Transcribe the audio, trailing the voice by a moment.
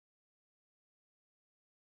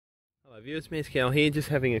Hello viewers, Mescal here, just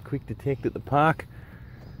having a quick detect at the park.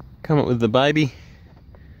 Come up with the baby.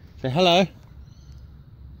 Say hello.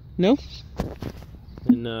 No?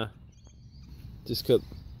 And just got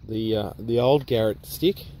the old Garrett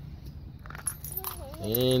stick.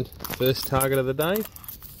 And first target of the day,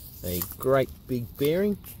 a great big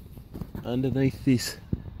bearing underneath this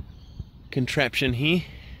contraption here.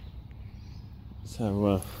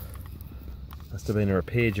 So must have been a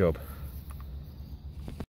repair job.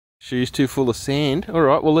 Shoe's too full of sand.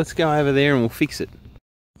 Alright, well let's go over there and we'll fix it.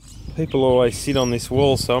 People always sit on this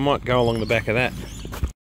wall, so I might go along the back of that.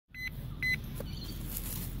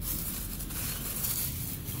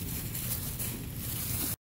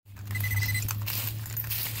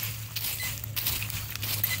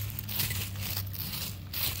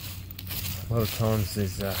 A lot of times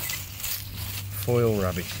there's foil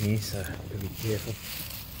rubbish here, so be careful.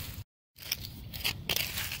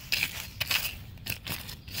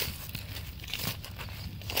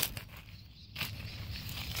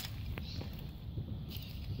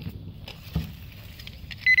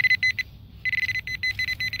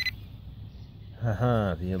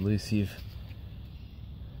 Haha, the elusive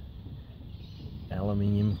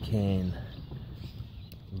aluminium can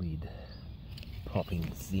lid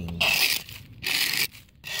popping zing.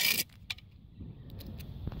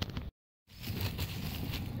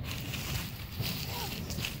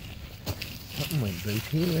 Something went deep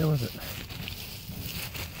here, where was it?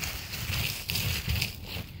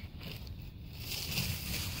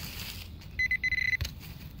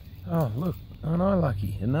 Oh look, aren't I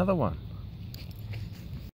lucky? Another one.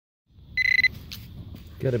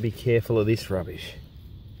 Got to be careful of this rubbish.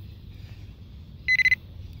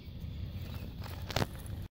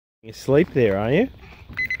 You asleep there, are you?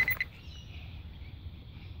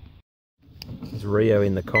 There's Rio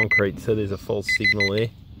in the concrete, so there's a false signal there.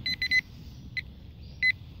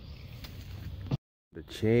 The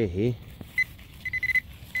chair here.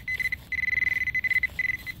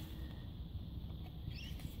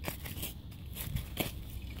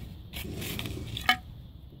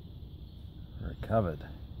 Recovered.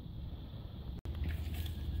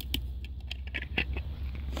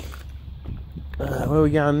 Where are we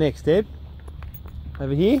going next, Ed?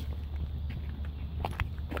 Over here?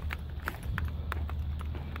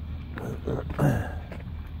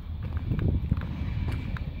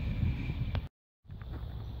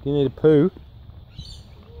 Do you need a poo?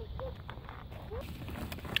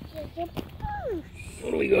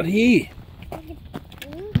 What do we got here?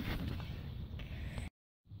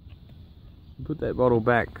 Put that bottle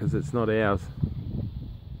back because it's not ours.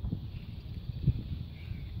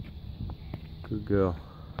 Good girl.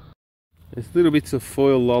 There's little bits of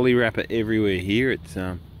foil lolly wrapper everywhere here. It's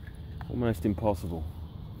almost impossible.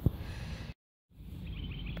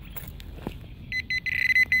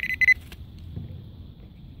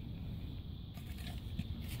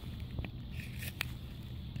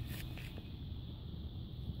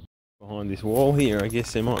 Behind this wall here, I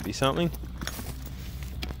guess there might be something.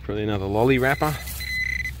 Probably another lolly wrapper.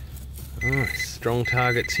 Oh, strong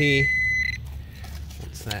targets here.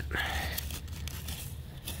 What's that?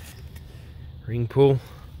 Ring pull.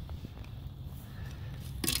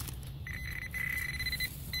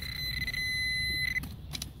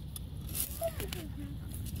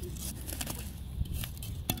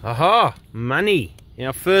 Aha! Money!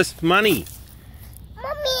 Our first money!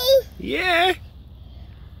 Mummy! Yeah!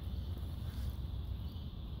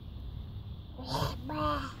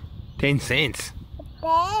 Blah. 10 cents.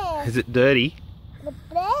 Blah. Is it dirty?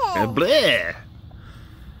 Blah. Blah!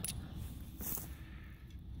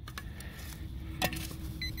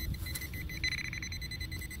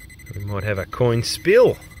 We might have a coin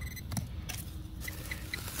spill.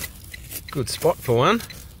 Good spot for one.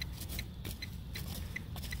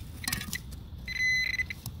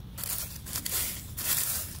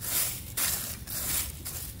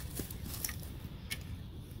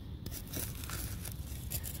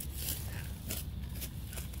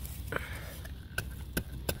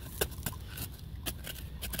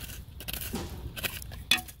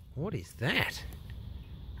 What is that?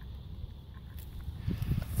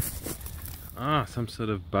 Ah, some sort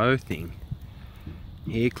of bow thing.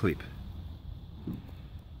 Hair clip.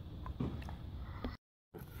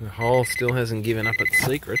 The hole still hasn't given up its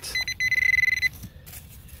secrets.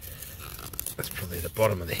 That's probably the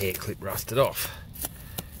bottom of the hair clip rusted off.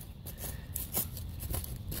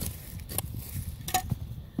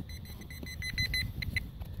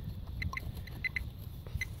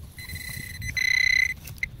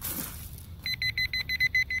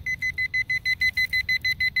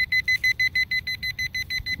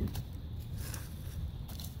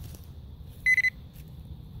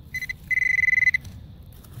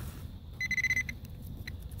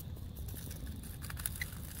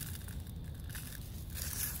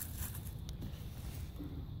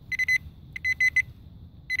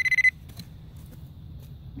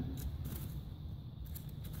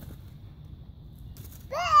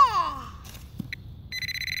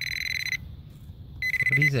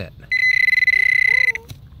 What is that?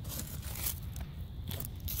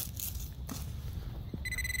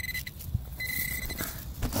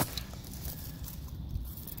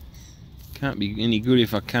 Can't be any good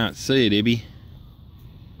if I can't see it, Ebby.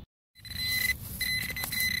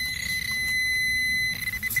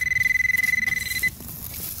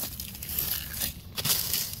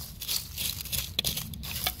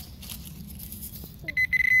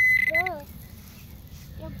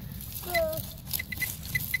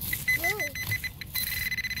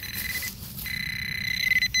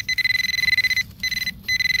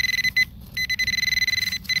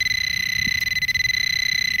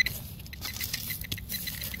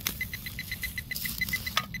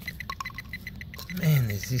 Man,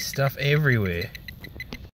 there's this stuff everywhere.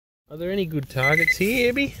 Are there any good targets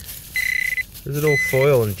here, Ebby? Or is it all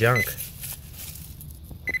foil and junk?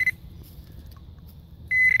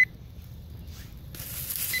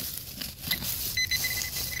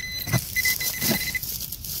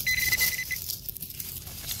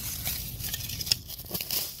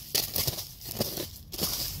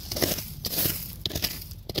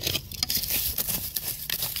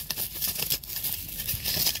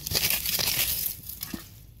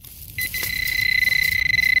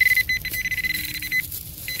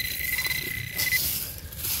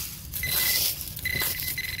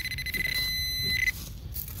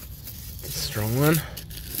 Strong one.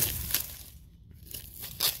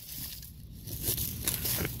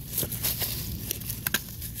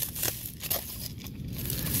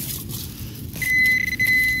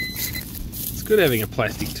 It's good having a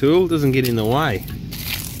plastic tool, doesn't get in the way.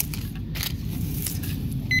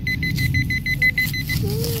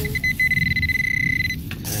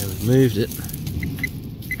 Okay, we've moved it.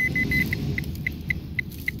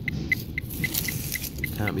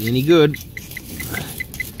 Can't be any good.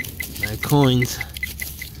 No coins,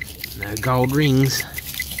 no gold rings.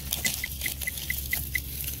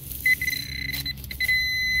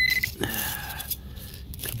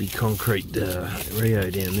 Could be concrete Rio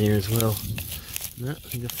down there as well. No, I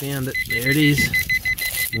think I found it. There it is.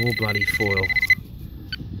 More bloody foil.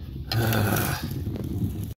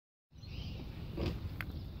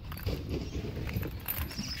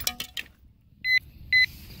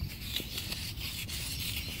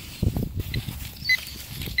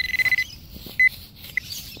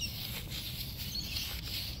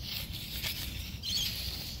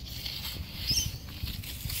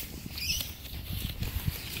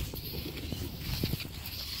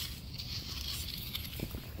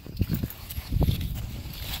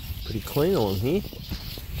 Pretty clean along here.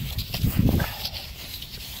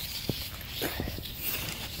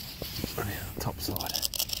 Top side.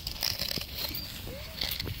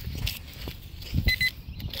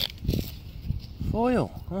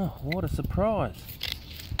 Foil. Oh, what a surprise.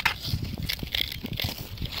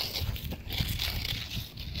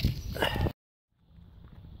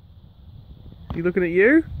 He looking at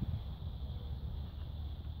you?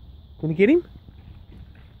 Gonna get him?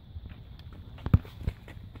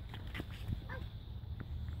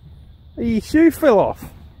 Your shoe fell off.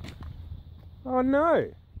 Oh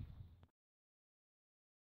no.